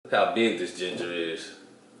Look how big this ginger is.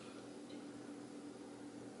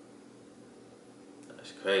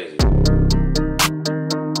 That's crazy.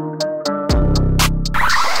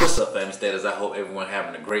 What's up, Familysteaders? I hope everyone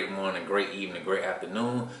having a great morning, great evening, great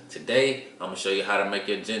afternoon. Today, I'm gonna show you how to make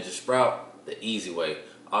your ginger sprout the easy way.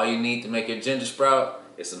 All you need to make your ginger sprout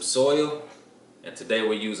is some soil, and today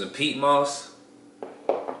we're using peat moss,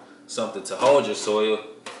 something to hold your soil,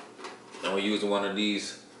 and we're using one of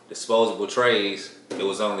these disposable trays. It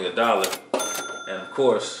was only $1, and of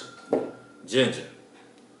course, ginger.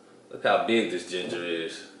 Look how big this ginger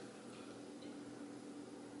is.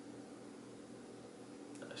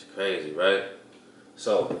 That's crazy, right?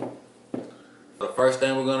 So, the first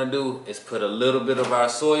thing we're gonna do is put a little bit of our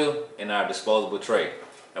soil in our disposable tray.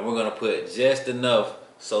 And we're gonna put just enough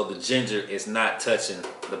so the ginger is not touching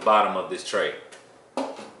the bottom of this tray.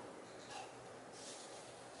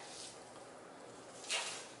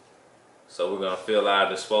 So we're gonna fill our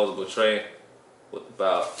disposable tray with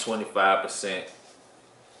about 25%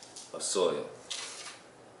 of soil.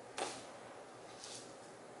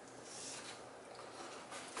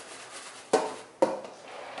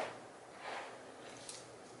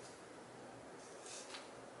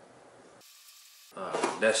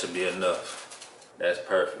 That should be enough. That's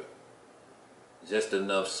perfect. Just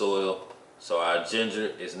enough soil so our ginger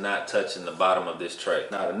is not touching the bottom of this tray.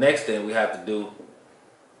 Now the next thing we have to do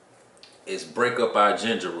is break up our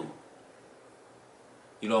ginger root.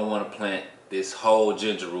 You don't want to plant this whole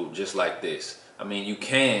ginger root just like this. I mean, you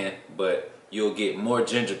can, but you'll get more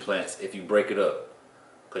ginger plants if you break it up.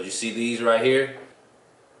 Because you see these right here?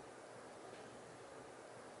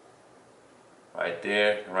 Right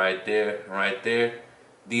there, right there, right there.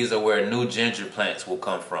 These are where new ginger plants will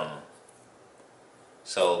come from.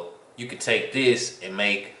 So you could take this and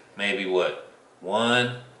make maybe what?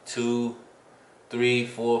 1, 2, 3,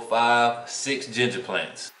 4, 5, 6 ginger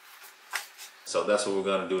plants. So that's what we're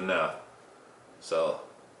gonna do now. So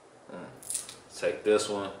take this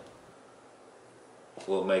one.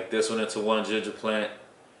 We'll make this one into 1 ginger plant.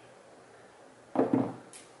 1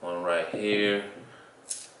 right here.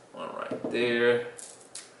 1 right there.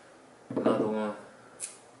 Another one.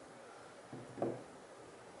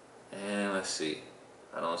 And let's see.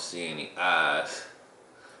 I don't see any eyes.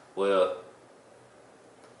 Well,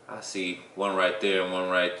 I see 1 right there and 1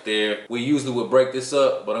 right there. We usually would break this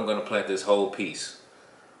up, but I'm gonna plant this whole piece.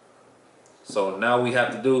 So now what we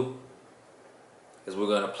have to do is we're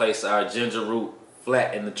gonna place our ginger root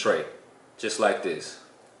flat in the tray, just like this.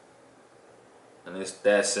 And it's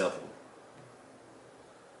that simple.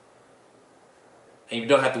 And you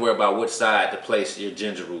don't have to worry about which side to place your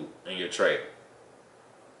ginger root in your tray,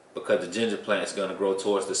 because the ginger plant is gonna grow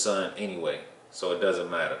towards the sun anyway, so it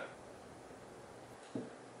doesn't matter.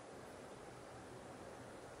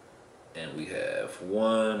 And we have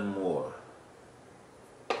 1 more.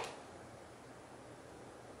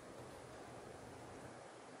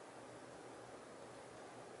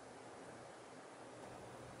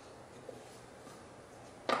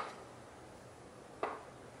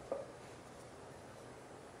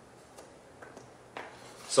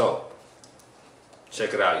 So,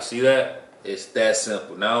 check it out. You see that? It's that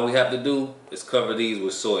simple. Now all we have to do is cover these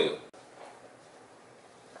with soil.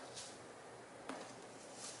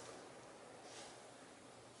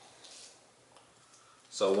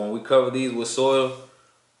 So when we cover these with soil,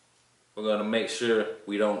 we're gonna make sure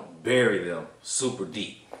we don't bury them super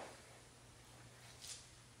deep.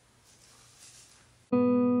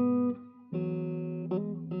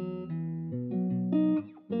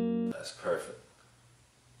 That's perfect.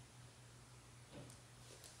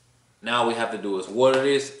 Now all we have to do is water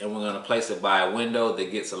this, and we're gonna place it by a window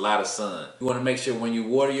that gets a lot of sun. You wanna make sure when you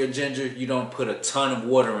water your ginger, you don't put a ton of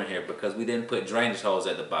water in here, because we didn't put drainage holes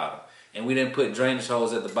at the bottom. And we didn't put drainage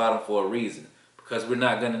holes at the bottom for a reason, because we're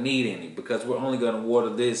not gonna need any, because we're only gonna water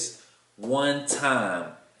this 1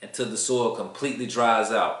 time until the soil completely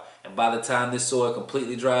dries out. And by the time this soil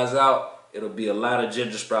completely dries out, it'll be a lot of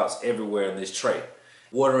ginger sprouts everywhere in this tray.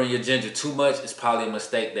 Watering your ginger too much is probably a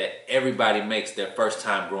mistake that everybody makes their first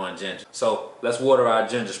time growing ginger. So let's water our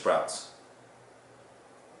ginger sprouts.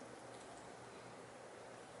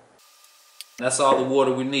 That's all the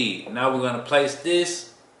water we need. Now we're gonna place this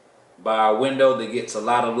by our window that gets a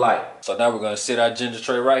lot of light. So now we're gonna sit our ginger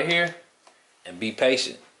tray right here and be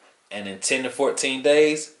patient. And in 10 to 14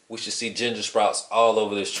 days, we should see ginger sprouts all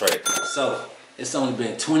over this tray. So it's only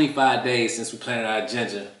been 25 days since we planted our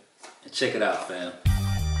ginger. And check it out, fam.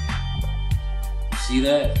 See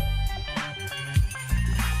that?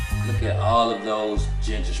 Look at all of those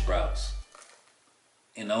ginger sprouts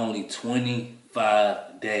in only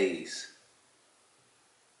 25 days.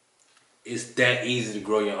 It's that easy to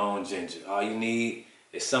grow your own ginger. All you need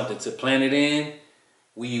is something to plant it in.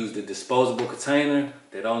 We use the disposable container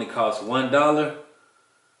that only costs $1.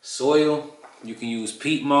 Soil, you can use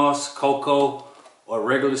peat moss, cocoa, or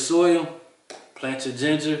regular soil. Plant your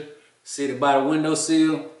ginger, sit it by the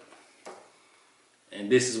windowsill,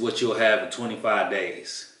 and this is what you'll have in 25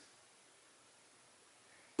 days.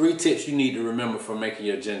 3 tips you need to remember for making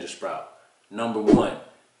your ginger sprout. Number 1,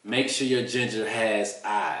 make sure your ginger has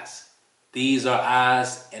eyes. These are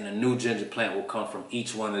eyes, and a new ginger plant will come from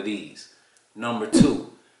each one of these. Number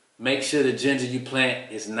 2, make sure the ginger you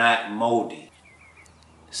plant is not moldy.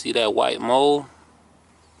 See that white mold?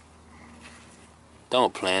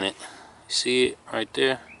 Don't plant it. See it right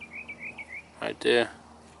there? Right there?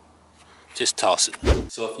 Just toss it.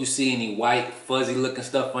 So if you see any white, fuzzy looking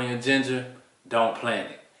stuff on your ginger, don't plant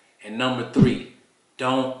it. And number 3,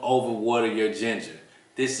 don't overwater your ginger.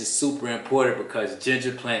 This is super important because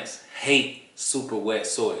ginger plants hate super wet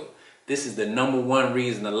soil. This is the number 1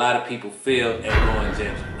 reason a lot of people fail at growing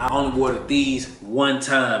ginger. I only watered these 1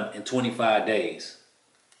 time in 25 days.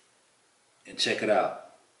 And check it out.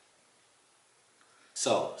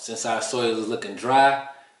 So, since our soil is looking dry,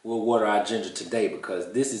 we'll water our ginger today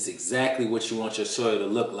because this is exactly what you want your soil to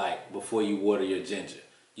look like before you water your ginger.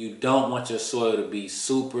 You don't want your soil to be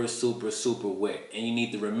super, super, super wet. And you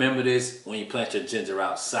need to remember this when you plant your ginger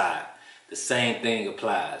outside. The same thing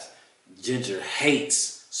applies. Ginger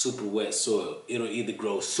hates super wet soil. It'll either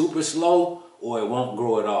grow super slow or it won't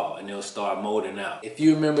grow at all and it'll start molding out. If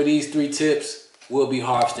you remember these 3 tips, we'll be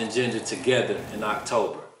harvesting ginger together in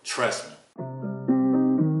October. Trust me.